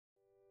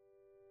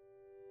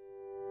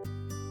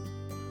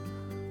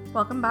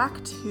Welcome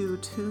back to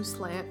Two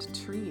Slant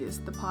Trees,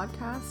 the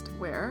podcast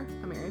where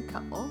a married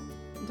couple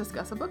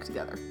discuss a book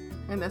together.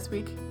 And this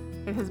week,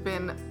 it has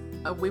been,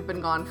 we've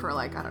been gone for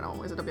like, I don't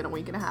know, has it been a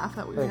week and a half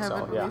that we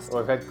haven't released? Yeah,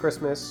 well, we've had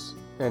Christmas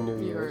and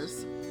New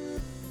Year's.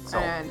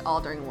 And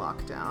all during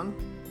lockdown.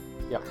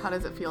 Yep. How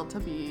does it feel to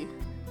be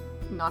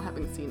not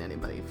having seen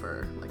anybody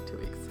for like 2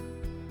 weeks?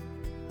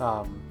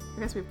 I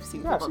guess we've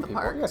seen people at the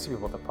park. Yeah, see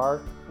people at the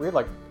park. We had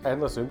like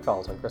endless Zoom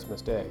calls on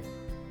Christmas Day.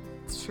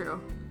 It's true.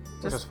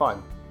 Which was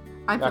fun.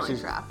 I'm feeling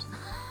trapped.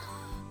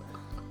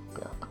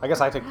 Yeah, I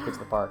guess I take the kids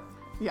to the park.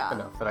 Yeah.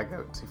 Enough that I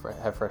go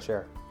have fresh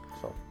air.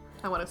 So.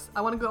 I want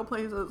to go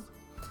places.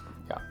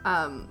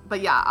 Yeah.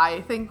 But yeah,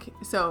 I think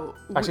so.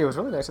 Actually, it was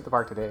really nice at the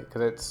park today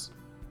because it's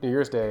New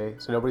Year's Day,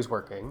 so nobody's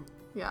working.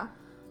 Yeah.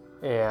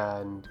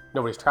 And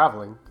nobody's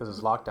traveling because it's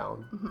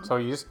lockdown. Mm-hmm. So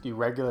you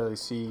regularly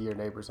see your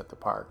neighbors at the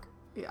park.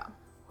 Yeah.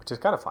 Which is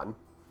kind of fun.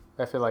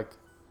 I feel like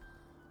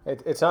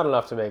it's not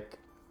enough to make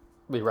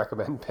me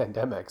recommend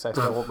pandemics. I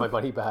still want my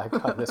money back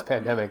on this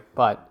pandemic,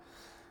 but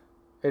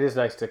it is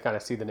nice to kind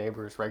of see the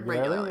neighbors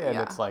regularly. And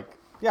it's like,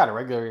 in a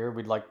regular year,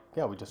 we'd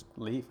just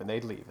leave and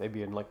they'd leave. They'd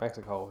be in like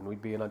Mexico and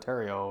we'd be in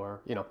Ontario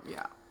or,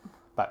 Yeah.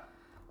 But.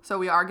 So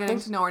we are getting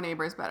to know our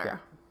neighbors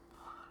better.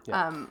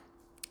 Yeah.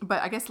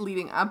 But I guess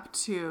leading up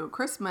to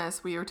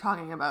Christmas, we were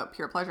talking about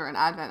pure pleasure and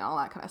Advent and all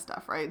that kind of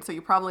stuff, right? So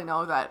you probably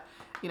know that,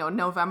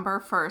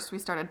 November 1st, we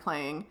started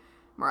playing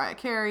Mariah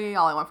Carey,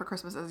 All I Want for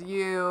Christmas Is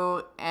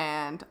You,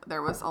 and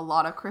there was a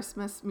lot of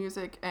Christmas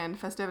music and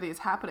festivities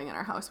happening in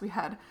our house. We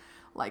had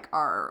like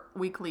our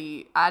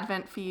weekly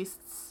Advent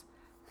feasts,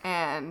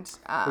 and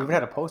we even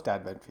had a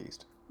post-Advent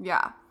feast.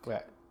 Yeah. We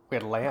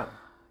had lamb,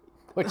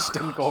 which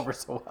didn't go over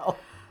so well.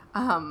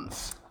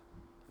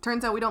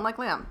 Turns out we don't like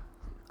lamb.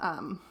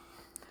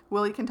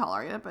 Willie can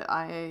tolerate it, but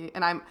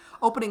I'm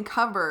opening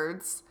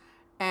cupboards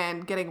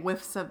and getting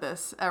whiffs of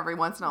this every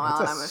once in a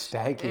while. It's a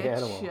stanky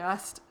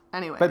animal.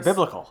 Anyways. But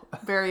biblical.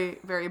 Very,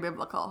 very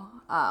biblical.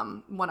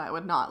 One I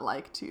would not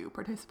like to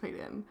participate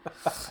in.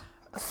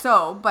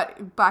 So,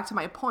 but back to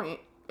my point,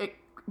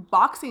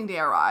 Boxing Day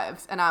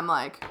arrives and I'm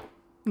like,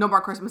 no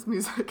more Christmas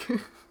music.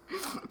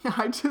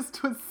 I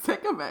just was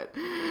sick of it.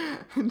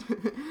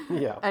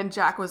 Yeah. And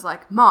Jack was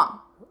like, Mom,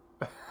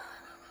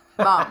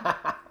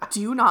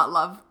 do you not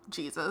love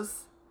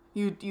Jesus?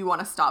 You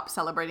want to stop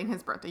celebrating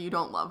his birthday? You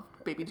don't love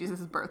baby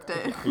Jesus'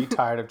 birthday? Are you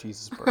tired of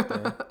Jesus'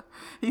 birthday?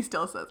 He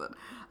still says it.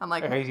 I'm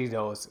like, he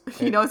knows.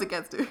 He knows it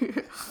gets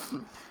to.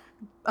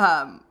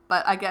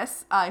 But I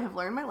guess I have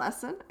learned my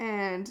lesson,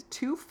 and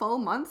 2 full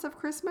months of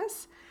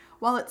Christmas,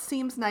 while it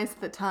seems nice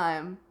at the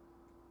time,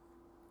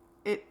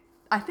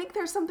 I think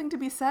there's something to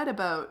be said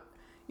about,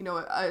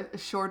 a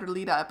shorter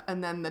lead up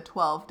and then the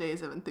 12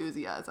 days of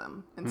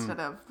enthusiasm instead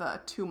of the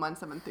 2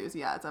 months of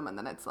enthusiasm, and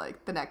then it's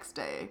like the next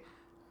day.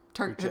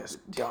 You're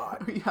just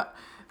done.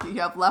 You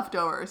have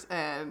leftovers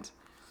and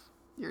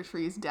your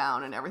tree's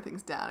down and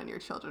everything's down and your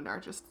children are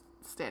just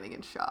standing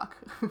in shock.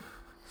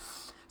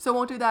 So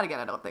won't do that again,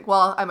 I don't think.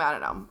 Well, I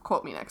don't know.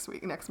 Quote me next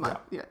month,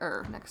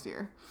 or next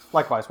year.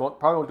 Likewise,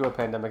 probably won't do a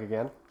pandemic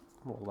again.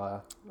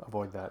 We'll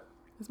avoid that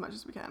as much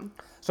as we can.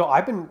 So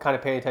I've been kind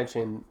of paying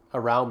attention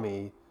around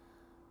me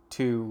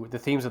to the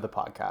themes of the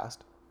podcast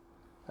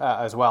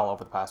as well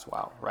over the past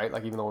while, right?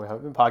 Like even though we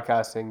haven't been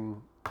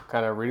podcasting,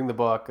 kind of reading the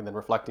book and then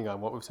reflecting on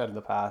what we've said in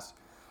the past.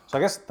 So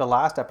I guess the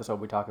last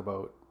episode we talked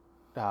about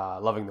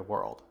loving the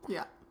world.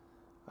 Yeah.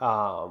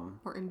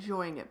 Or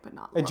enjoying it, but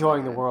not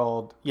enjoying the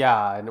world.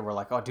 Yeah. And we're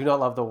like, oh, do not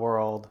love the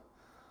world.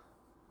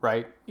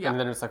 Right. Yeah. And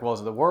then it's like, well,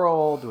 is it the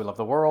world? Do we love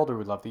the world or do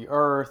we love the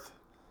earth?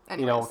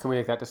 Anyways. Can we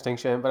make that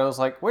distinction? But I was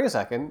like, wait a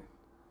second.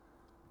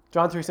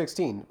 John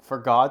 3:16, for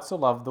God so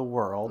loved the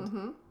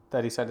world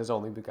that he sent his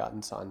only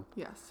begotten son.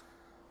 Yes.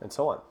 And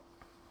so on.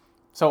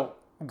 So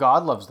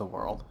God loves the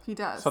world. He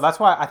does. So that's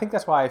why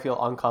I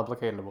feel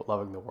uncomplicated about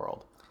loving the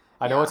world.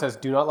 I know it says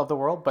do not love the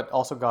world, but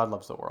also God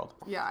loves the world.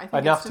 Yeah, I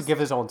think enough to give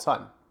his own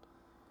son.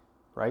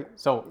 Right?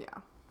 So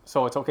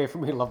So it's okay for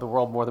me to love the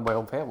world more than my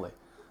own family.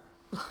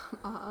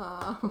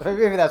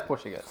 Maybe that's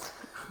pushing it.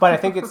 But I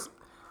think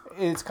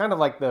it's kind of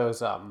like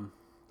those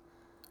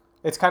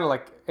it's kind of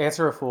like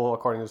answer a fool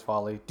according to his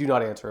folly. Do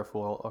not answer a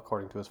fool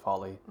according to his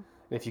folly.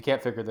 And if you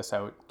can't figure this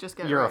out,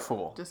 you're a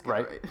fool. Just get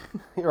it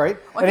right. Right?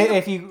 Well, and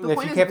if you can't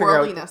figure out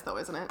worldliness, though,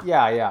 isn't it?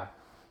 Yeah.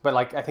 But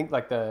like I think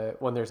like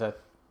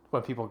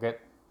when people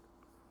get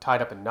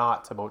tied up in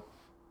knots about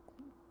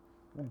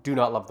do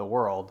not love the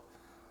world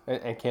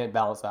and can't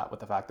balance that with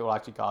the fact that well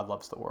actually God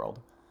loves the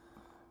world,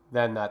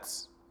 then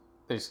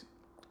they just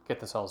get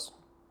themselves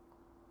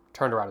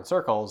turned around in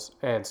circles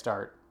and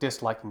start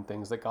disliking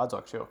things that God's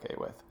actually okay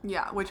with.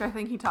 Yeah, which I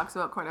think he talks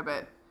about quite a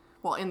bit.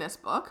 Well, in this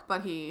book,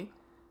 but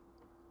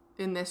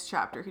in this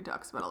chapter, he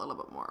talks about a little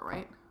bit more,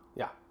 right?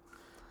 Yeah.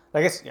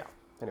 I guess, yeah.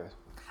 Anyways.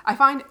 I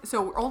find,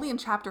 so we're only in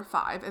chapter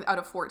 5 out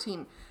of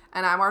 14,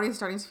 and I'm already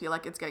starting to feel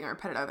like it's getting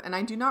repetitive. And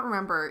I do not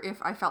remember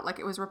if I felt like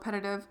it was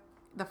repetitive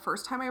the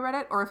first time I read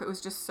it, or if it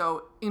was just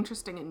so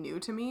interesting and new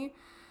to me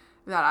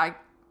that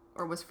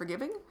was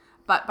forgiving.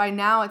 But by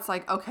now it's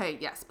like, okay,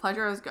 yes,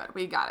 pleasure is good.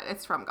 We got it.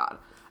 It's from God.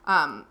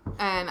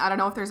 And I don't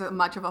know if there's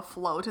much of a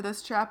flow to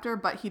this chapter,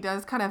 but he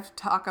does kind of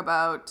talk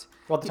about...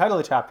 Well, the title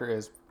of the chapter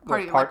is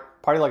Party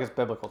Like It's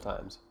Biblical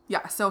Times.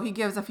 Yeah, so he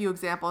gives a few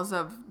examples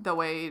of the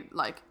way,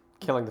 like...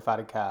 Killing the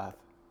fatted calf.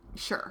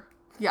 Sure.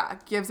 Yeah,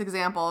 gives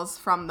examples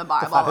from the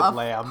Bible fatted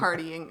lamb.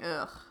 partying.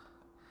 Of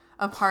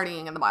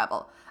partying in the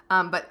Bible.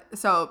 But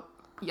so,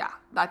 yeah,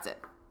 that's it.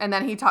 And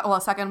then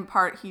second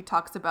part, he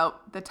talks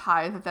about the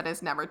tithe that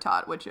is never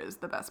taught, which is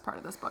the best part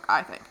of this book,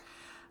 I think.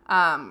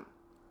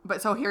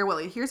 But so here,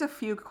 Willie, here's a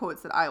few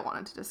quotes that I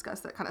wanted to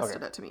discuss that kind of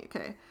stood out to me,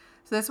 okay?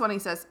 So this one, he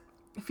says,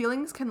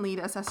 feelings can lead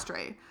us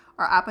astray.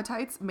 Our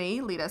appetites may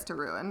lead us to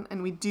ruin,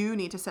 and we do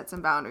need to set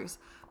some boundaries.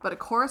 But a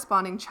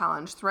corresponding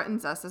challenge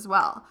threatens us as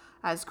well.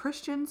 As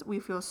Christians, we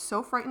feel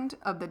so frightened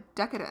of the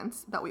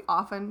decadence that we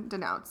often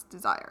denounce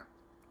desire.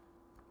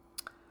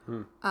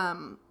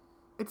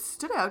 It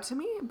stood out to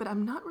me, but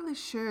I'm not really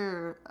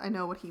sure I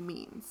know what he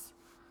means.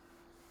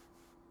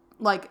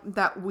 Like,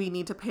 that we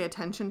need to pay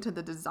attention to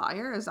the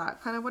desire? Is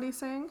that kind of what he's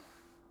saying?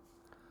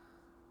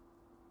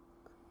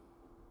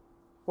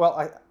 Well,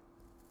 I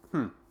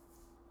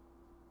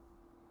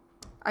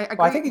agree.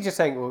 Well, I think he's just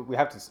saying we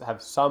have to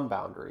have some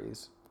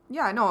boundaries.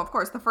 Yeah, no, of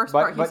course. The first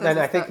part he says then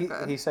I is think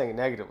he's saying it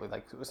negatively.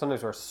 Like,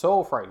 sometimes we're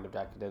so frightened of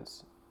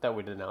decadence that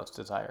we denounce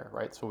desire,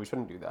 right? So we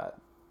shouldn't do that.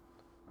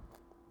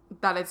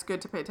 That it's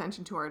good to pay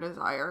attention to our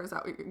desire. Is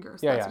that what you're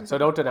saying? Yeah. So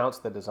don't denounce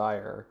the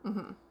desire.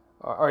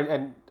 Mm-hmm.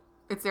 And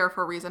it's there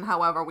for a reason.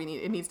 However,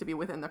 it needs to be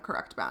within the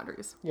correct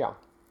boundaries. Yeah.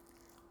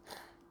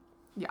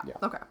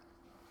 Okay.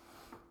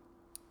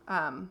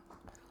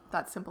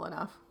 That's simple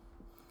enough.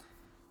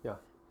 Yeah.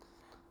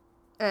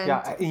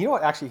 And you know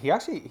what?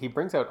 Actually, he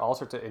brings out all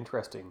sorts of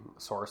interesting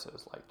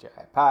sources like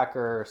J.I.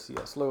 Packer,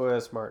 C.S.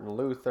 Lewis, Martin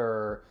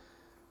Luther,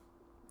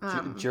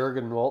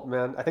 Jürgen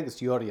Moltmann. I think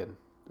it's Jürgen.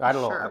 I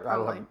don't know. I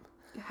don't know.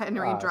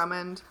 Henry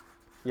Drummond.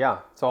 Yeah.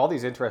 So all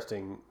these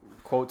interesting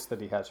quotes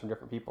that he has from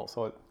different people.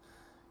 So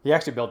he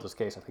actually built his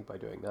case, I think, by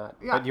doing that.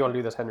 Yeah. But do you want to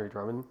do this Henry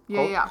Drummond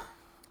quote? Yeah.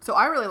 So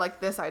I really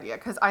like this idea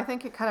because I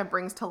think it kind of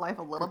brings to life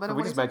a little bit of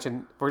what we're just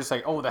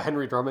like, the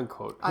Henry Drummond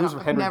quote. Who's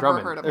Henry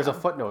Drummond? There's a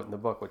footnote in the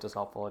book, which is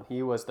helpful. And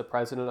he was the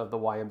president of the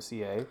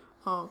YMCA.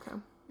 Oh, okay.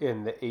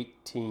 In the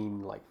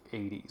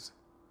 80s.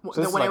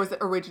 So when it was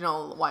the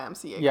original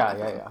YMCA.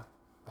 Yeah.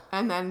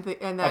 And then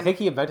I think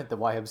he invented the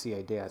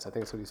YMCA dance. I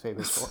think that's what he's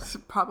famous for.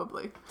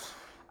 Probably.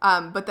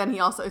 But then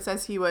it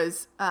says he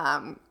was,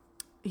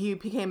 he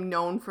became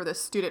known for the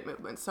student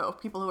movement. So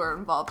people who are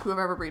involved, who have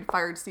ever read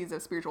Fired Seeds of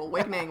Spiritual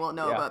Awakening will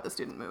know about the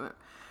student movement.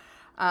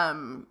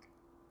 And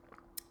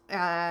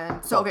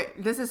so,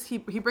 he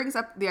brings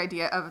up the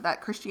idea of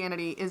that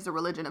Christianity is the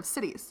religion of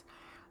cities,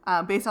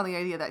 based on the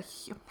idea that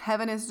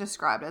heaven is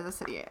described as a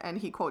city. And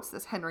he quotes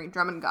this Henry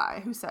Drummond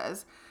guy who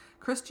says,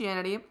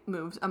 Christianity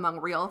moves among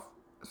real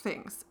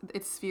things.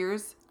 Its sphere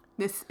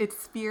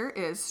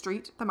is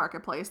street, the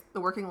marketplace,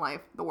 the working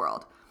life, the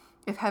world.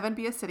 If heaven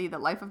be a city, the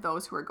life of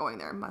those who are going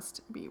there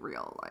must be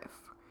real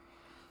life.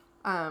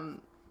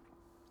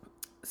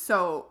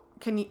 So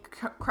can you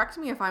correct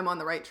me if I'm on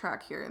the right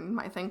track here in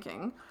my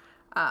thinking,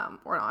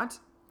 or not?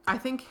 I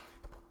think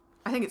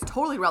it's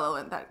totally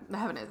relevant that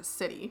heaven is a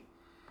city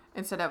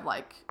instead of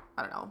like,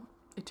 I don't know,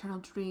 eternal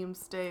dream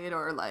state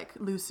or like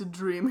lucid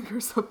dreaming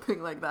or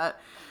something like that.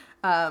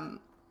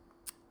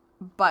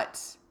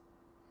 But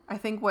I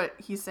think what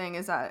he's saying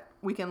is that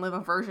we can live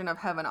a version of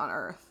heaven on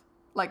earth.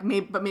 Like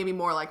maybe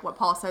more like what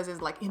Paul says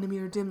is like in a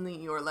mirror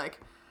dimly or like,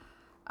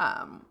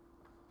 Well,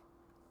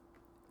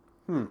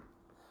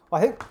 I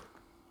think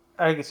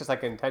it's just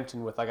like in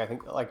tension with like, I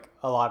think like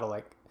a lot of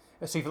like,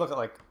 so if you look at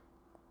like,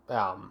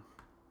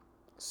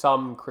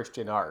 some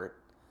Christian art,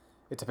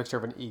 it's a picture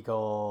of an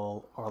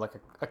eagle or like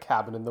a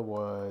cabin in the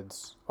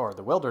woods or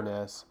the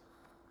wilderness,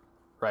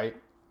 right?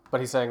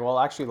 But he's saying, well,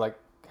 actually like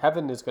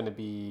heaven is going to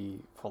be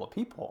full of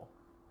people.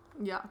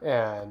 Yeah.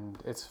 And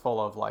it's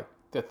full of like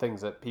the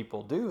things that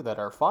people do that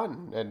are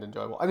fun and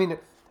enjoyable. I mean,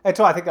 and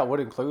so I think that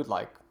would include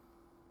like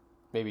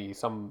maybe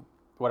some,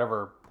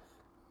 whatever,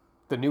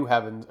 the new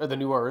heavens or the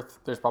new earth,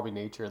 there's probably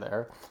nature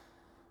there.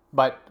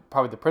 But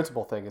probably the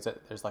principal thing is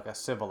that there's like a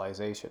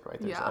civilization,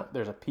 right?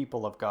 There's a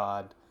people of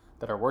God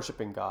that are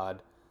worshiping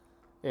God.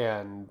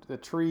 And the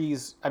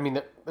trees, I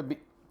mean,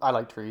 I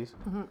like trees.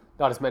 Mm-hmm.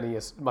 Not as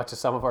much as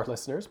some of our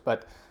listeners,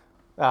 but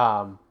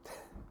they're,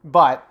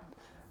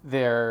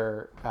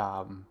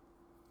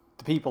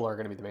 the people are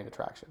going to be the main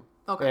attraction.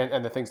 Okay.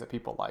 And the things that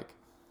people like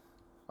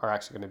are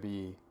actually going to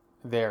be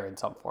there in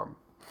some form.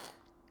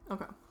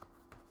 Okay.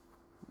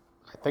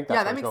 I think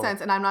that's that makes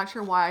sense. And I'm not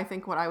sure why I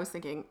think what I was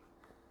thinking,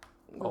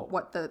 what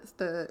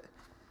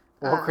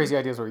what crazy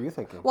ideas were you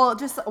thinking? Well,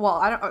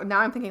 I don't. Now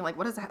I'm thinking like,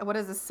 what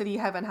does the city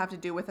heaven have to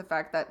do with the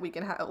fact that we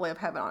can live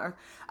heaven on earth?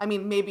 I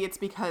mean, maybe it's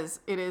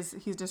because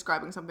he's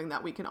describing something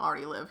that we can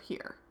already live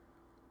here,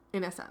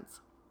 in a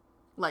sense.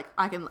 Like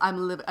I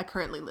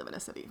currently live in a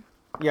city.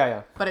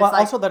 Yeah. But it's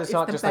also that it's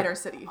not just better like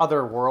city.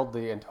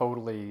 Otherworldly and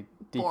totally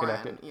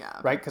deconnected. Foreign, yeah.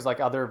 Right? Because like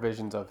other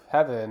visions of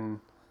heaven,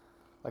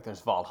 like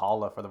there's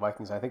Valhalla for the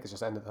Vikings. I think it's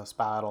just endless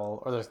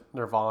battle, or there's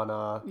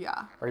Nirvana.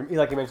 Yeah. Or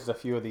like he mentions a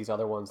few of these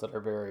other ones that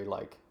are very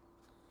like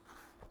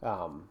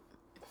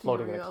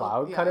floating in a Ethereal.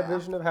 cloud Yeah, kind of yeah.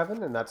 vision of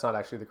heaven, and that's not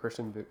actually the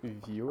Christian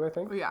view, I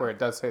think, Yeah. where it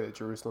does say that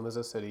Jerusalem is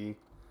a city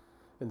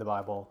in the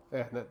Bible,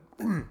 and that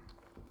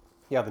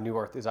yeah, the new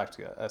earth is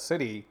actually a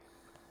city.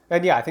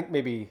 And yeah, I think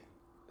maybe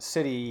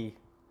city,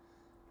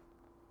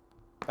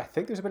 I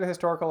think there's a bit of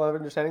historical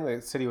understanding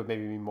that city would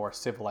maybe be more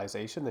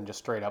civilization than just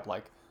straight up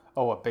like,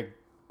 oh, a big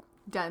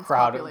Dense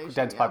crowd, population.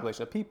 dense yeah.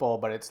 population of people,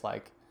 but it's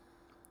like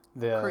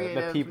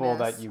the people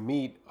that Creativeness. you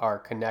meet are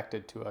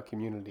connected to a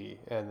community,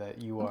 and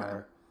that you Okay.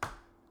 are,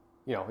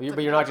 you know, but like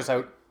you're not just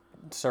different.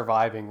 out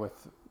surviving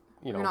with,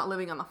 you know, You're not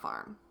living on the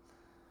farm.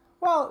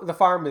 well, the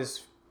farm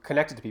is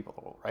connected to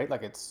people, right?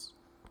 Like it's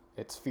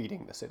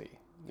feeding the city,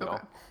 you Okay.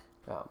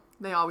 know.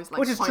 They always like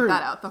Which to is point true.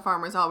 that out. The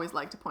farmers always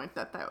like to point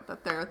that out,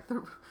 that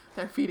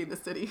they're feeding the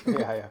city. Yeah,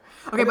 yeah.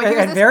 Okay, but and, here's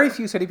and this- very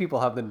few city people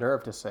have the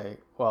nerve to say,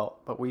 well,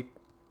 but we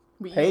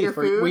We eat pay your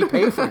for food. we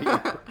pay for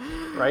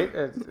you, right?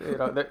 You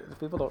know,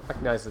 people don't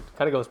recognize it.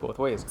 Kind of goes both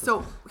ways. So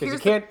Because you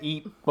here's can't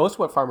eat most of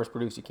what farmers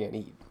produce. You can't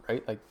eat,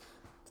 right? Like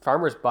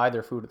farmers buy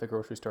their food at the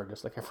grocery store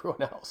just like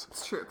everyone else.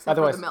 It's true, except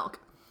Otherwise- for the milk.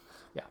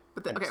 Yeah.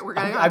 But then, I'm okay, just- we're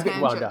getting on I'm a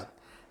getting wound tangent. up.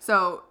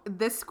 So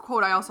this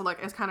quote I also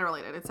like is kind of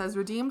related. It says,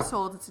 "Redeemed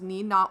souls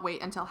need not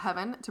wait until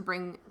heaven to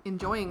bring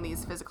enjoying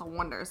these physical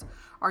wonders.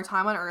 Our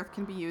time on earth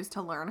can be used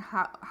to learn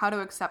how to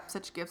accept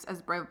such gifts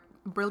as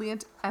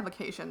brilliant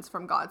evocations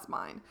from God's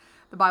mind.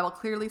 The Bible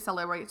clearly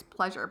celebrates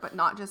pleasure, but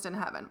not just in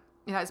heaven.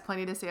 It has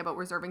plenty to say about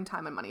reserving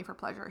time and money for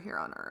pleasure here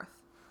on earth."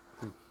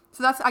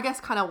 So that's, I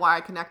guess, kind of why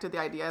I connected the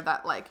idea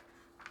that like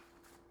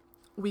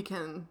we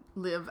can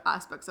live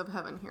aspects of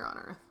heaven here on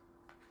earth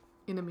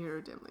in a mirror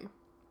dimly.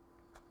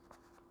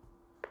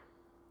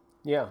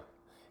 Yeah,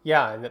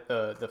 yeah, and that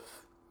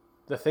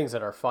the things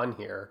that are fun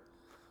here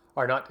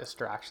are not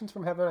distractions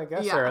from heaven. I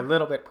guess Yeah. they're a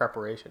little bit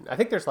preparation. I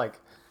think there's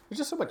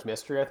just so much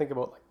mystery. I think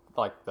about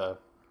like the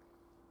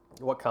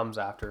what comes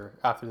after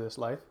this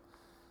life.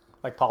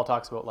 Like Paul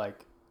talks about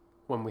like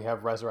when we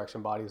have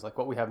resurrection bodies, like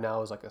what we have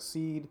now is like a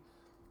seed,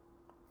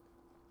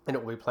 and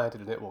it will be planted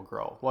and it will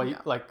grow. Well,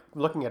 Yeah. like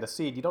looking at a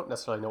seed, you don't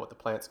necessarily know what the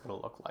plant's going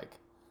to look like.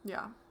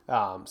 Yeah.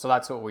 So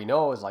that's what we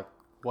know is like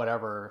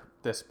whatever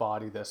this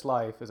body, this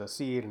life is a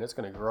seed, and it's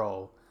going to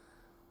grow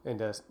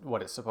into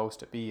what it's supposed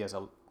to be as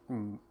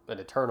an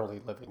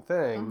eternally living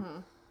thing. Mm-hmm.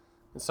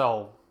 And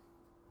so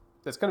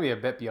it's going to be a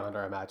bit beyond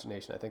our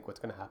imagination, I think, what's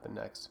going to happen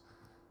next.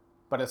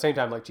 But at the same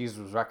time, like Jesus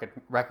was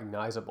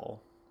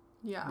recognizable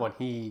Yeah. when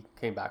he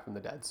came back from the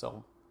dead.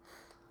 So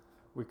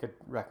we could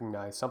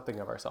recognize something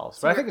of ourselves.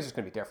 So But I think it's just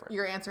going to be different.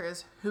 Your answer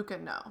is who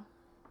can know?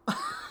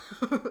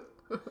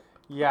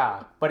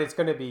 Yeah, but it's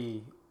going to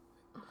be,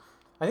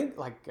 I think,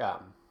 like,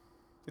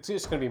 it's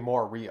just going to be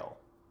more real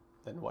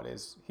than what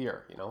is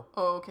here, you know?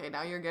 Oh, okay,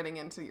 now you're getting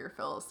into your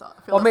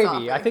philosophy. Well,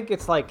 maybe. I think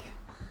it's like,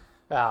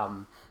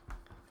 well,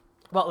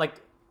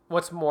 like,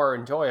 what's more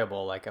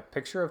enjoyable, like a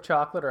picture of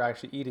chocolate or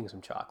actually eating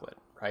some chocolate,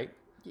 right?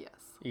 Yes.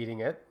 Eating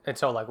it. And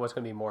so, like, what's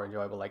going to be more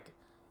enjoyable? Like,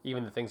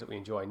 even the things that we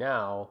enjoy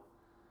now,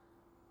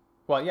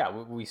 well, yeah,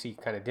 we see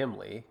kind of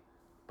dimly,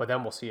 but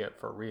then we'll see it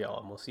for real,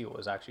 and we'll see what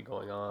was actually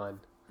going on.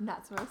 And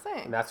that's what I'm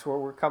saying. And that's where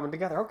we're coming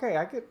together. Okay,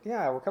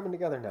 we're coming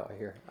together now. I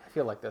hear. I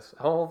feel like this.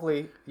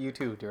 Hopefully, you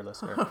too, dear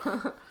listener. are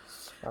following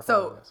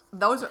So this.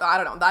 those, I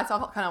don't know. That's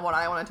all kind of what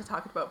I wanted to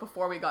talk about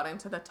before we got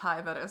into the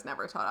tithe that is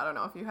never taught. I don't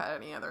know if you had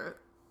any other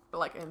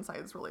like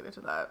insights related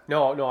to that.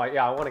 No,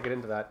 I want to get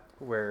into that.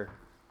 Where,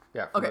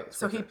 yeah. from Okay, the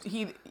so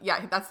scriptures.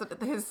 that's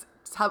his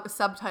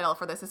subtitle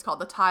for this is called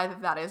 "The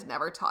Tithe That Is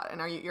Never Taught." And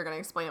you're going to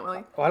explain it,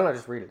 Willie? Why don't I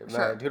just read it?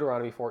 Sure.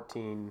 Deuteronomy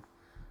 14,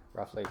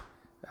 roughly,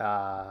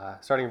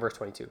 starting in verse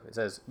 22. It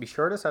says, "Be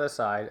sure to set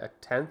aside a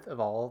tenth of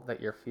all that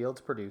your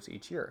fields produce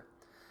each year.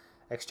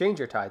 Exchange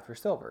your tithe for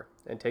silver,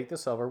 and take the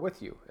silver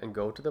with you, and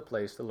go to the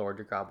place the Lord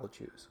your God will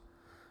choose.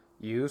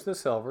 Use the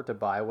silver to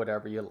buy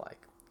whatever you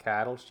like,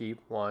 cattle, sheep,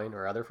 wine,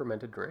 or other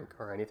fermented drink,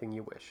 or anything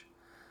you wish.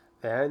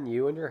 Then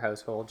you and your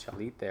household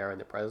shall eat there in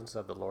the presence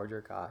of the Lord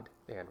your God,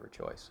 and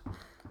rejoice."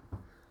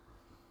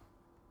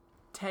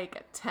 Take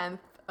a tenth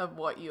of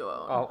what you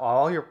own.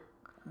 All your,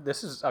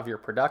 this is of your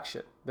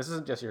production. This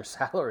isn't just your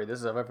salary. This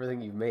is of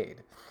everything you've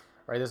made,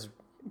 right? This is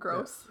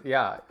Gross.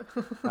 yeah.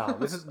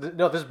 This is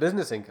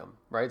business income,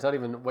 right? It's not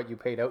even what you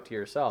paid out to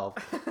yourself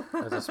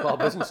as a small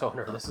business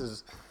owner. This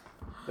is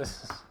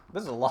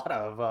a lot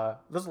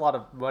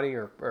of money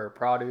or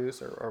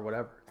produce or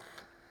whatever.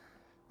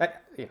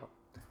 That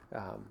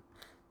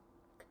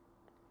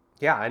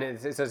yeah, and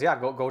it says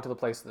go to the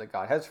place that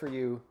God has for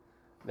you,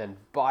 then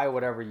buy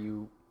whatever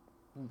you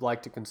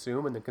like to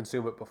consume, and then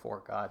consume it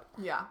before God.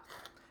 Yeah.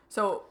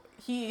 So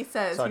he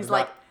says, So he's it's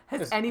like, not-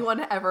 has it's-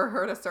 anyone ever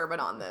heard a sermon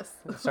on this?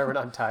 Sermon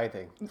on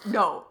tithing.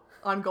 No.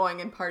 On going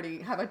and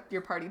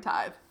your party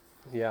tithe.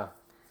 Yeah.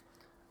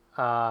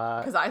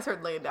 Because I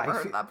certainly had never I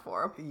heard fe- of that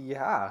before.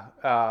 Yeah.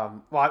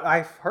 Well,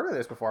 I've heard of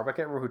this before, but I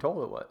can't remember who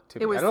told it to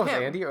me. It was I don't know if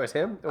him. it was Andy or it was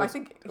him. I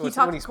think he was it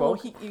talked. when he spoke.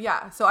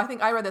 Yeah. So I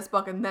think I read this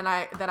book and then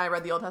I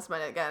read the Old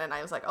Testament again and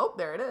I was like, oh,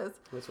 there it is.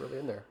 It's really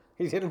in there.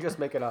 He didn't just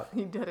make it up.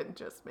 He didn't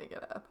just make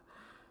it up.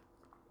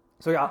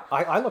 So yeah,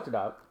 I looked it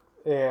up,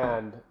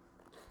 and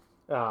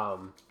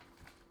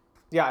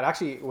Yeah, it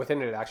actually,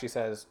 within it actually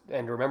says,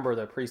 and remember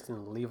the priest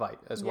and the Levite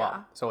as well.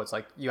 Yeah. So it's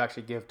like you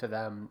actually give to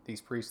them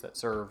these priests that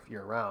serve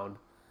year round,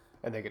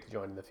 and they get to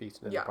join in the feast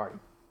and in the party.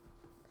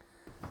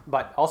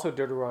 But also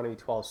Deuteronomy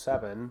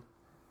 12:7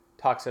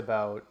 talks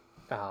about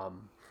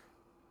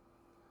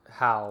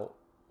how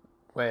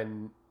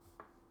when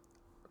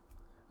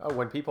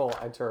people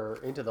enter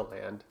into the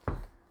land,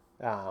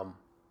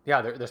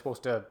 they're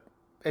supposed to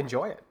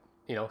enjoy it.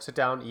 You know, sit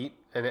down, eat,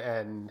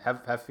 and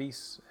have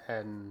feasts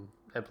and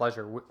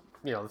pleasure.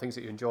 The things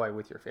that you enjoy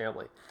with your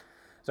family.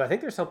 So I think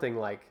there's something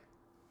like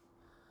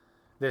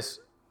this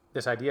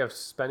idea of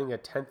spending a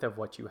tenth of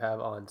what you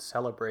have on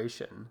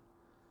celebration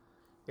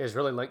is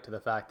really linked to the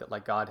fact that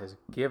like God has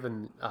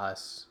given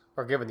us,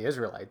 or given the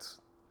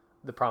Israelites,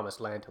 the promised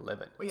land to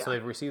live in. Yeah. So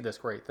they've received this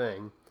great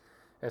thing.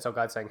 And so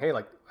God's saying, hey,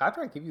 like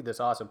after I give you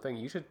this awesome thing,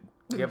 you should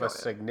give a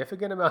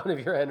significant amount of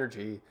your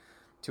energy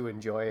to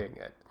enjoying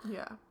it.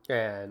 Yeah.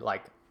 And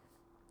like,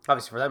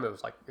 obviously for them,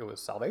 it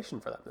was salvation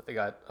for them that they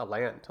got a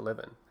land to live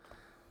in.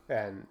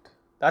 And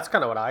that's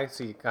kind of what I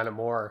see, kind of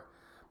more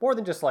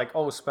than just like,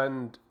 oh,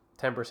 spend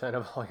 10%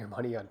 of all your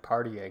money on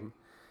partying.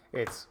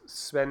 It's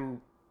spend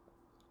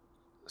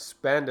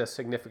a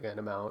significant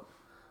amount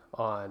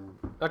on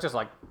not just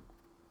like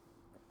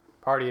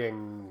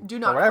partying. Do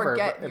not whatever,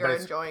 forget but you're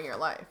enjoying your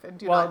life, and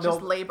do not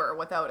just labor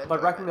without it.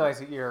 But recognize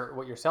that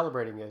what you're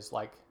celebrating is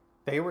like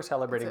they were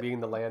celebrating being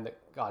the land that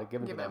God had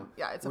given to them.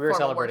 Yeah, it's a we were form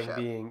celebrating of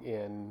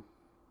being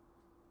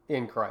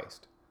in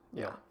Christ.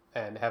 You know,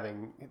 and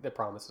having the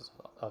promises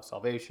of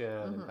salvation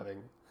and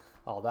having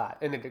all that,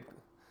 and it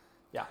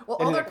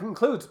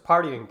includes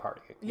partying.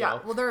 Yeah,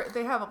 well,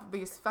 they have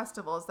these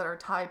festivals that are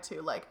tied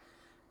to like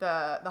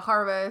the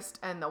harvest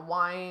and the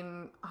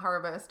wine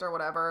harvest or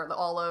whatever, the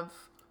olive,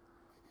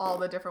 all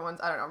the different ones.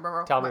 I don't know.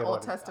 Remember my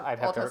Old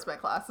Testament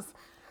classes,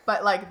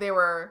 but like they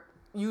were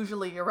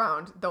usually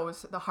around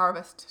the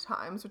harvest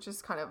times, which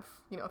is kind of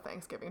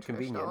Thanksgiving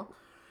traditional.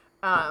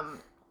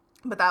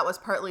 But that was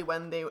partly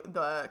when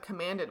the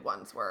commanded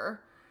ones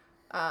were,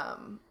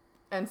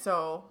 and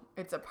so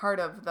it's a part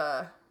of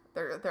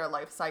their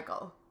life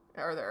cycle,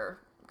 or their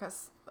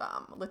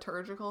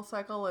liturgical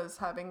cycle is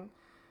having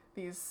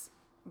these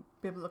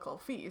biblical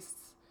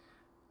feasts,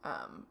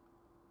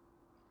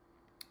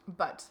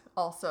 but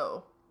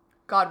also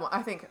God.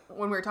 I think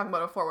when we were talking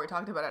about it before, we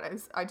talked about it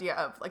as idea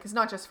of like it's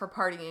not just for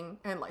partying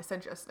and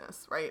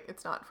licentiousness, right?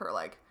 It's not for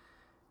like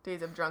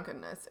days of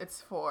drunkenness.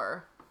 It's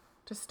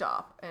to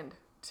stop and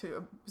to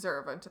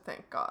observe and to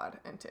thank God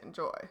and to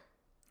enjoy.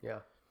 Yeah.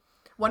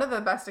 One of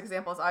the best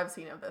examples I've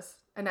seen of this,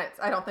 and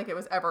I don't think it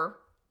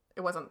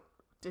wasn't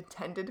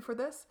intended for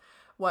this,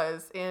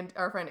 was in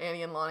our friend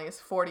Annie and Lonnie's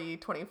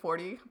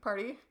 2040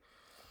 party.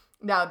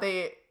 Now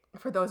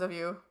for those of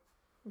you,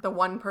 the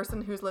one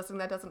person who's listening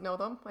that doesn't know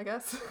them, I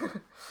guess,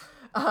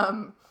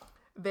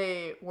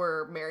 they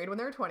were married when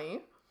they were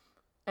 20,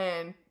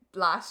 and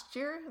last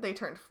year they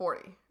turned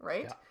 40,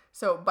 right? Yeah.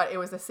 So, but it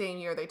was the same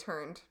year they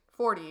turned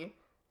 40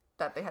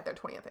 that they had their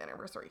 20th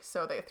anniversary.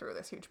 So they threw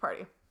this huge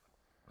party.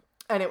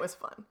 And it was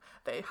fun.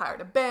 They hired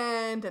a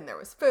band, and there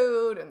was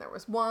food, and there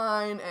was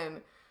wine,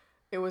 and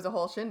it was a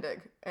whole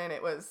shindig. And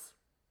it was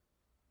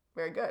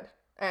very good.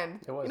 And,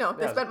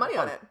 they spent money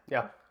on it.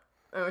 Yeah.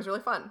 And it was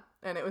really fun.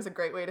 And it was a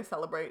great way to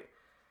celebrate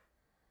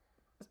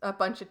a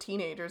bunch of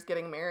teenagers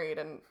getting married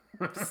and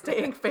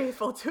staying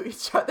faithful to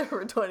each other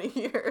for 20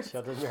 years.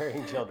 Children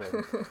marrying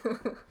children.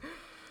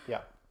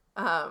 Yeah.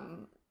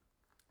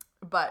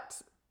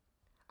 But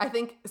I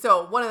think,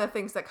 so one of the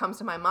things that comes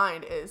to my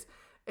mind is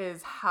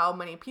how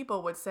many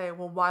people would say,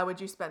 well, why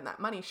would you spend that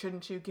money?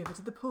 Shouldn't you give it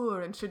to the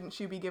poor, and shouldn't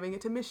you be giving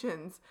it to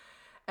missions?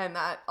 And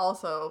that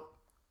also,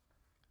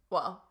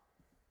 well,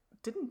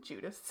 didn't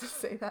Judas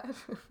say that?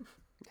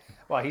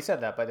 Well, he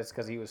said that, but it's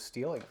because he was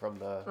stealing from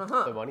the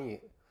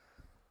money,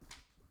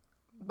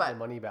 the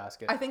money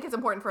basket. I think it's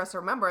important for us to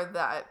remember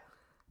that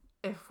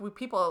if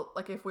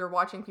we're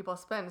watching people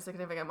spend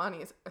significant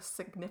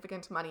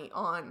money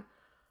on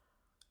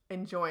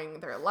enjoying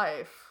their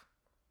life,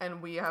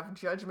 and we have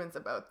judgments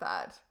about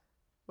that,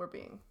 we're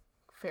being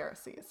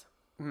Pharisees.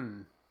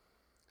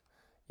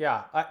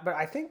 Yeah, but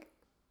I think,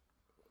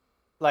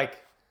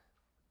 like,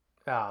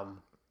 I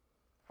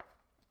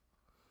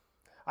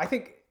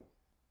think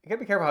you gotta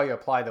be careful how you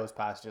apply those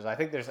passages. I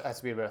think there has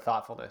to be a bit of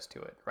thoughtfulness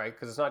to it, right?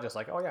 Because it's not just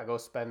like, oh yeah, go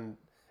spend.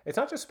 It's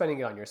not just spending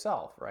it on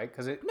yourself, right?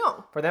 Because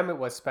for them it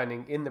was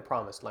spending in the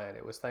promised land.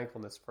 It was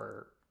thankfulness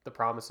for the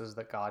promises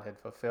that God had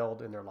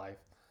fulfilled in their life,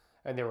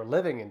 and they were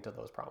living into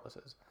those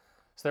promises.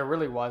 So there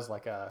really was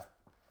like a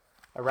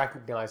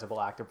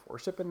recognizable act of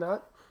worship in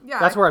that. Yeah,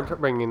 that's where I'm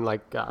bringing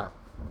like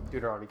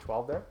Deuteronomy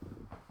 12 there.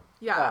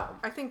 Yeah,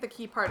 I think the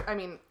key part. I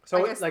mean,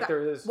 so I guess like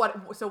there is.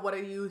 So what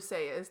do you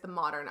say is the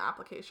modern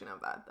application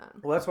of that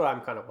then? Well, that's what I'm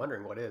kind of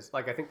wondering. What is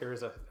like? I think there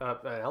is an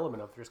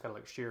element of just kind of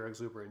like sheer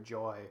exuberant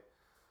joy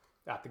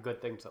at the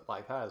good things that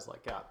life has.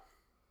 Like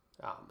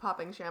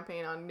popping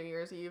champagne on New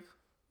Year's Eve.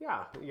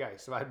 Yeah, you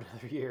survived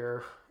another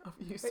year.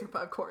 You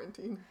survived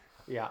quarantine.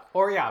 Yeah,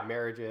 or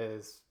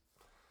marriages,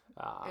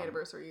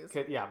 anniversaries.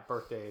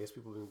 Birthdays,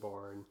 people being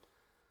born.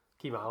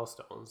 key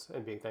milestones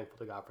and being thankful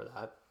to God for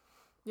that.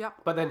 Yep.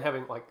 But then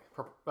having like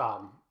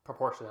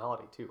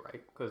proportionality too,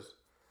 right? Because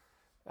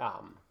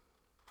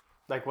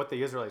like what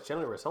the Israelites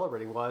generally were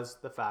celebrating was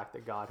the fact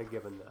that God had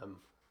given them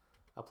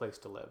a place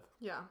to live,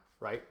 Yeah.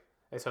 right?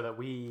 And so that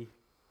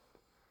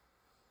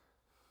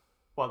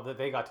that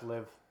they got to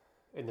live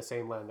in the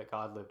same land that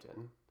God lived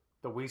in,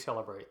 but we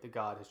celebrate that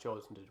God has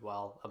chosen to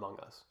dwell among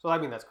us. So I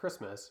mean that's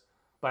Christmas,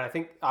 but I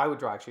think I would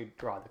draw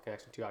the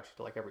connection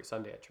to like every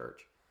Sunday at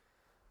church,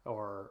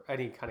 or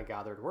any kind of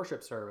gathered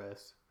worship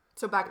service.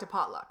 So back to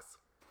potlucks.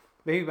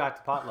 Maybe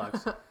back to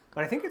potlucks,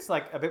 but I think it's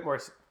like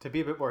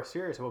be a bit more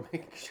serious about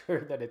making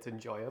sure that it's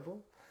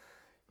enjoyable.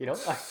 You know,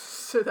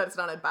 So that's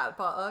not a bad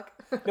potluck.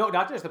 no,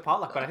 not just the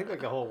potluck, but I think like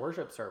the whole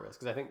worship service,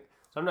 because I think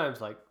sometimes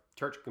like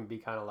church can be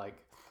kind of like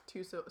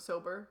Too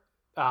sober.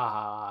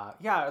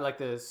 yeah, like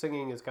the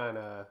singing is kind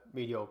of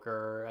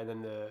mediocre, and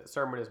then the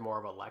sermon is more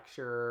of a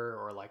lecture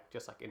or like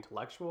just like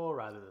intellectual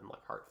rather than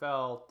like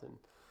heartfelt,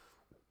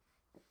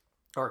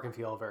 or it can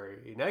feel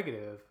very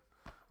negative,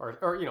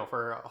 or you know,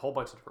 for a whole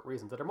bunch of different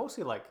reasons that are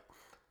mostly like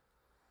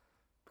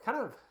kind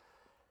of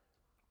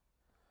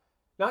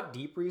not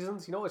deep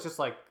reasons. You know, it's just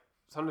like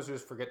sometimes we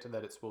just forget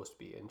that it's supposed to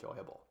be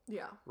enjoyable,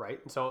 Yeah. right?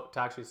 And so to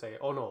actually say,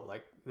 oh no,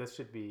 like there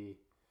should be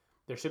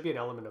an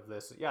element of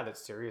this, yeah, that's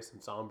serious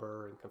and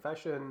somber and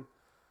confession,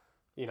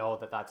 you know,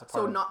 that's a part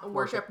So of not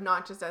worship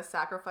not just as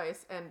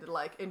sacrifice and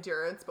like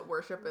endurance, but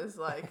worship as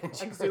like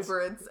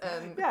exuberance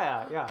and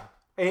yeah.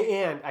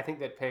 And I think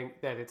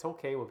that it's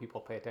okay when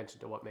people pay attention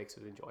to what makes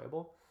it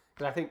enjoyable.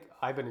 And I think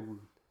I've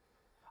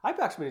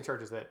actually been in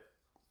churches that,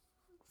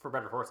 for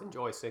better or worse,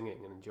 enjoy singing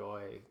and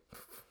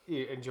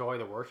enjoy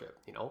the worship,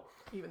 you know.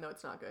 even though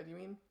it's not good, you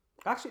mean?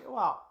 Actually,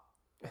 well,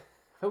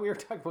 we were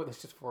talking about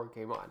this just before we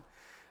came on,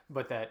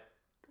 but that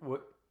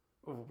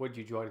would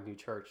you join a new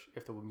church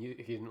if you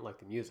didn't like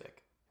the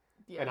music?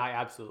 Yeah. And I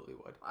absolutely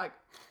would.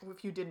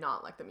 If you did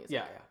not like the music.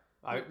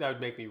 Yeah. That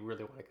would make me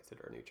really want to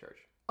consider a new church.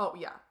 Oh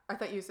yeah, I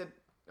thought you said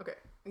okay.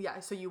 Yeah,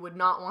 so you would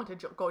not want to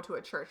go to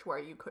a church where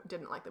you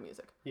didn't like the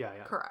music. Yeah.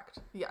 Correct.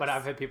 Yes. But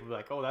I've had people be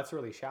like, "Oh, that's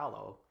really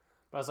shallow."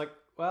 But I was like,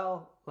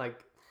 "Well,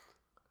 like,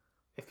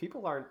 if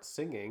people aren't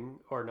singing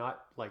or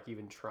not like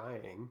even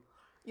trying,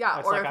 yeah,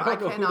 it's or like, if I I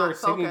don't know who they're cannot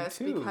singing focus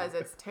to. because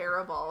it's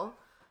terrible.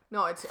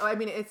 No, it's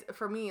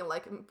for me,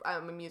 like,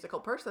 I'm a musical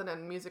person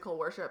and musical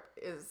worship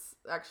is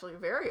actually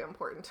very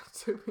important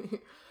to me.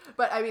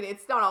 But I mean,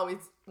 it's not always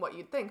what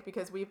you'd think,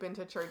 because we've been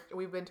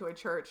to a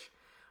church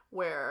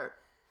where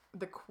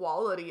the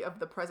quality of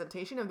the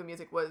presentation of the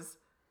music was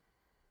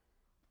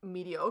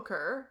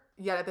mediocre,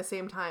 yet at the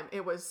same time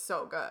it was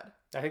so good.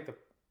 I think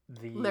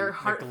the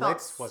heartfelt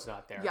glitz was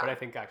not there, yeah, but I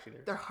think actually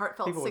their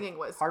heartfelt singing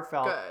was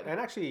heartfelt good.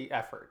 and actually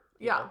effort.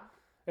 You Yeah. know?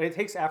 And it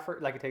takes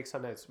effort, like it takes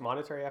sometimes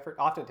monetary effort.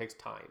 Often it takes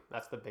time.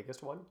 That's the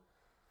biggest one,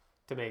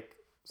 to make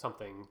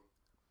something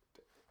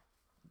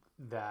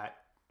that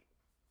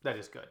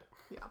is good.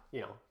 Yeah.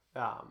 You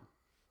know,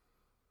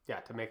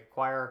 to make a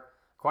choir.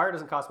 Choir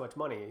doesn't cost much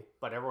money,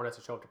 but everyone has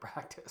to show up to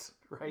practice,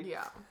 right?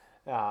 Yeah.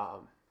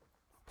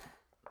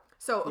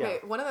 So okay,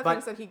 one of the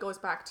things that he goes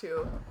back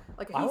to,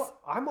 like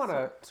I'm on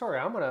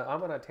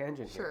a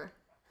tangent here. Sure.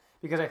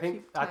 Because I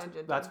think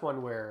that's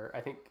one where I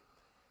think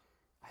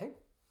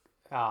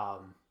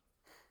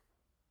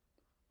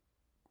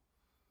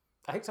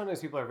sometimes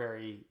people are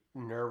very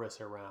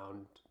nervous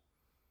around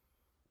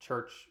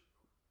church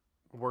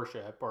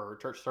worship or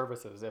church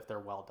services if they're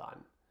well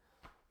done.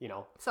 You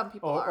know, some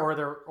people are.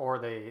 or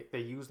they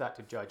use that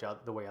to judge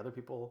the way other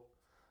people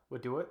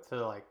would do it.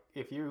 So like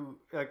if you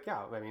I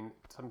mean,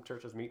 some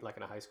churches meet like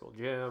in a high school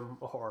gym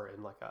or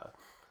in like a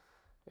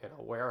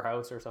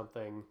warehouse or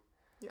something.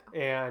 Yeah.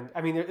 And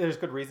I mean, there's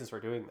good reasons for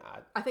doing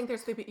that. I think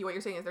what you're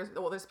saying is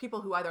there's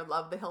people who either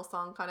love the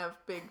Hillsong kind of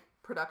big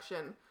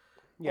production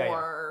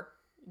or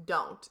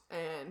don't,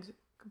 and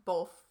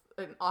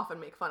often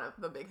make fun of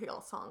the big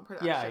Hillsong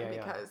production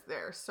because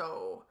they're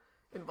so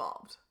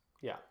involved.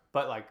 Yeah.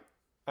 But like,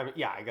 I mean,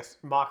 yeah, I guess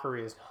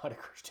mockery is not a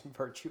Christian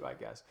virtue, I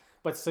guess.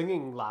 But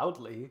singing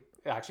loudly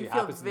actually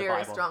happens in the Bible.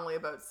 You feel very strongly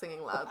about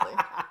singing loudly.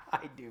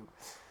 I do.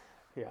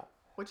 Yeah.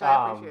 Which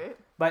I appreciate.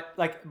 But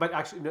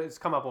actually, it's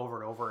come up over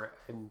and over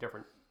in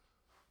different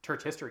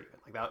church history. Even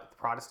like that, the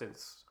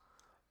Protestants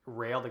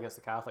railed against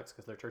the Catholics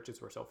because their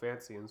churches were so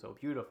fancy and so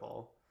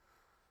beautiful.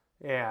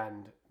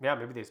 And yeah,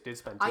 maybe they did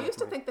spend. I used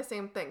to think the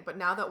same thing, but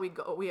now that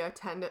we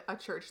attend a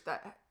church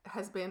that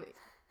has been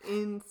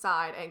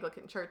inside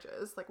Anglican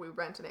churches, like we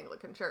rent an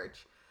Anglican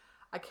church,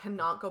 I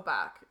cannot go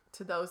back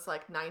to those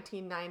like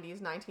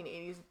 1990s,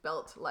 1980s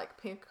built like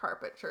pink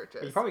carpet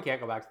churches. You probably can't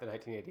go back to the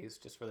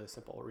 1980s just for the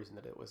simple reason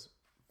that it was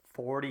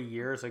 40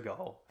 years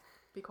ago.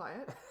 Be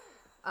quiet.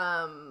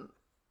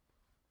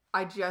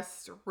 I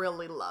just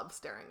really love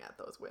staring at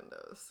those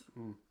windows.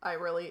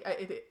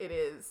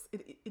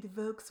 It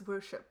evokes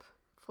worship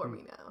for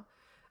me now.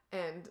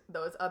 And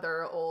those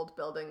other old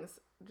buildings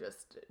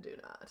just do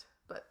not.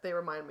 But they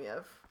remind me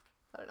of,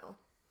 I don't know,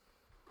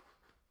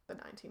 the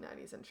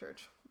 1990s in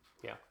church.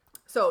 Yeah.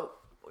 So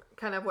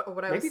kind of what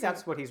I was maybe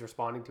that's what he's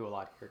responding to a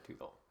lot here too,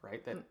 though,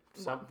 right? That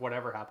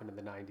whatever happened in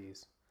the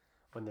 90s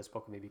when this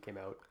book maybe came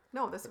out.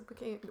 No,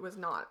 it was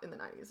not in the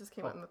 90s. This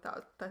came out in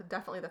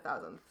definitely the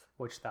 1000th.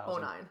 Which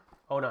thousand?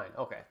 09. 09,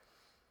 okay.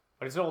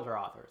 But he's an older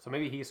author, so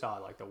maybe he saw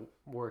like the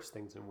worst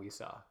things than we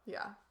saw.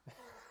 Yeah.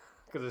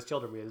 Because as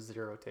children, we had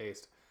zero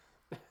taste.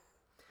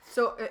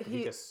 So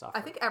he just suffered.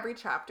 I think every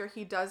chapter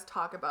he does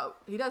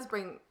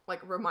bring,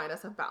 like, remind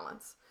us of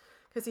balance.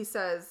 Because he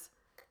says,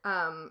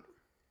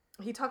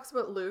 he talks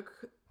about Luke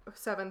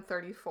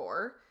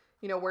 7:34,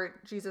 you know, where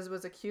Jesus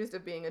was accused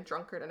of being a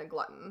drunkard and a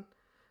glutton.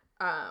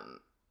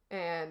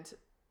 And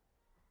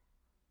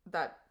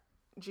that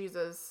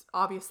Jesus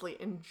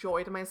obviously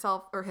enjoyed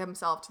himself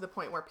to the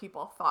point where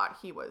people thought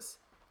he was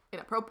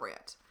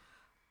inappropriate.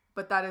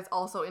 But that is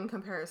also in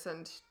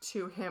comparison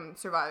to him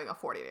surviving a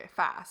 40-day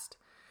fast.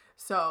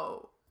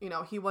 So, you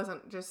know, he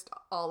wasn't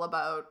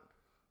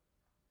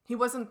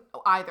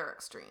either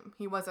extreme.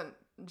 He wasn't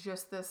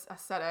just this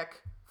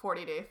ascetic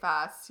 40-day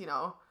fast, you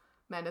know,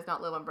 man does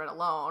not live on bread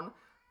alone,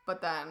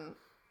 but then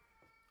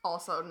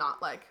also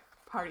not like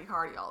party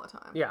hardy all the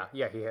time. Yeah,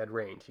 he had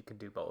range. He could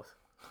do both.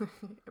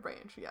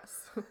 Range,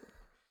 yes.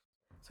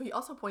 So he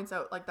also points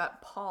out, like,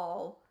 that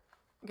Paul,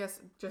 I guess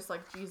just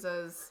like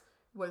Jesus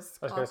was...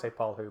 I was going to say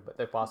Paul who, but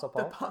the Apostle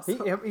Paul? The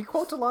Apostle. He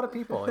quotes a lot of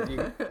people.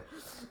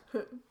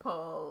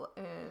 Paul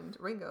and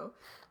Ringo.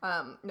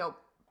 No,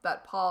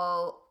 that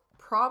Paul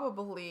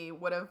probably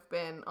would have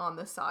been on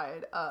the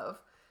side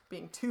of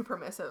being too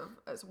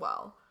permissive as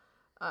well.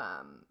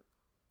 I'm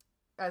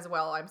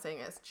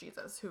saying as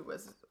Jesus, who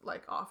was,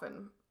 like,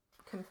 often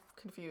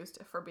confused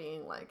for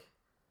being, like,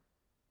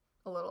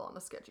 a little on the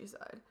sketchy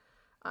side.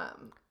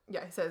 He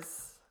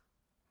says,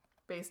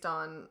 based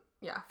on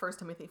 1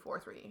 Timothy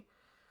 4:3,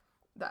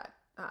 that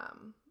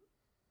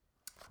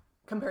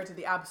compared to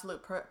the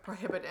absolute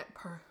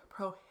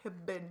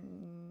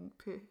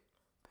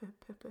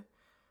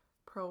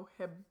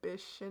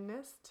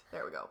prohibitionist,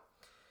 there we go.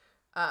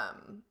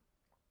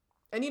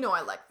 And you know, I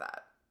like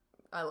that.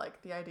 I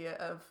like the idea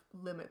of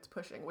limits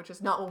pushing, which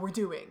is not what we're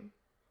doing.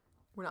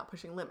 We're not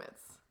pushing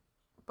limits.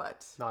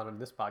 But not on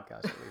this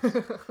podcast, at least.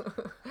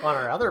 On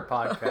our other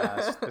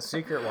podcast, the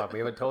secret one we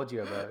haven't told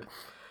you about.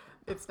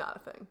 It's not a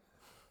thing.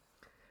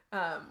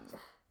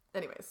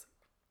 Anyways,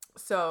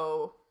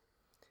 so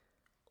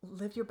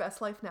live your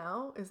best life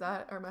now. Is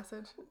that our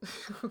message?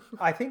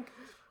 I think,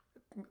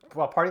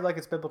 well, party like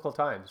it's biblical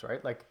times,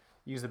 right? Like,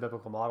 use the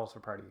biblical models for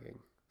partying.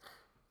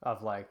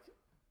 Of like,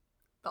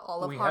 the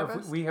olive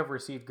harvest. We have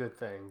received good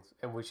things,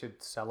 and we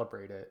should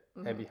celebrate it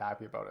and be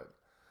happy about it.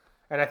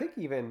 And I think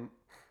even,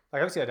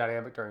 like, obviously a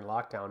dynamic during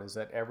lockdown is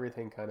that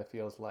everything kind of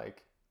feels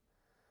like,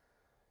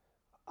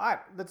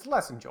 that's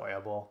less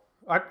enjoyable.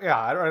 I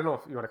don't know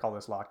if you want to call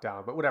this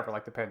lockdown, but whatever,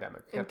 like the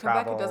pandemic. In Can't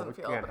Quebec, travel, it doesn't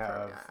feel can't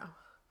have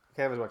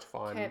as much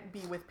fun. Can't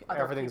be with other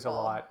Everything's people.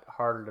 a lot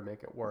harder to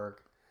make it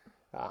work.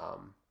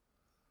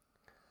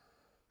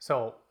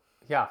 So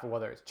yeah, for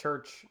whether it's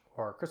church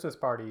or Christmas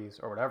parties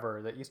or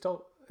whatever, that it's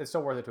still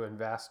worth it to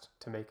invest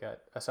to make a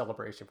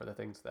celebration for the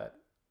things that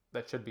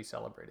should be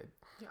celebrated.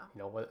 Yeah.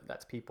 You know,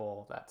 that's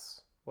people,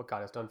 that's what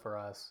God has done for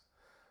us.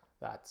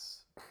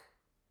 That's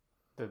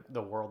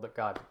the world that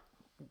God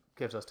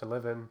gives us to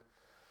live in.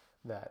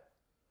 That,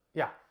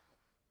 yeah,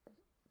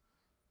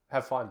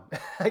 have fun,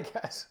 I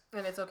guess.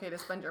 And it's okay to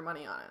spend your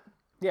money on it.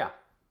 Yeah.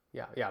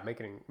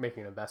 Making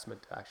an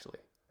investment to actually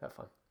have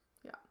fun.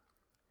 Yeah.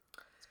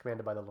 It's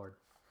commanded by the Lord.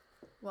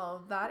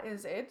 Well, that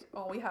is it.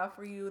 All we have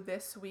for you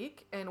this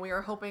week, and we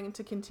are hoping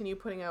to continue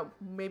putting out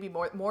maybe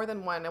more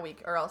than one a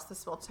week, or else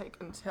this will take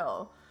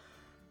until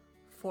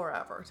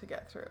forever to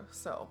get through.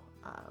 So,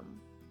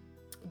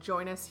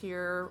 join us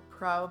here.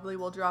 Probably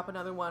we'll drop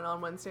another one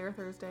on Wednesday or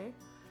Thursday.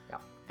 Yeah.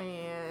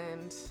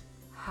 And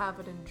have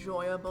an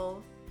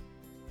enjoyable,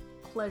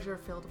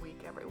 pleasure-filled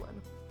week,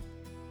 everyone.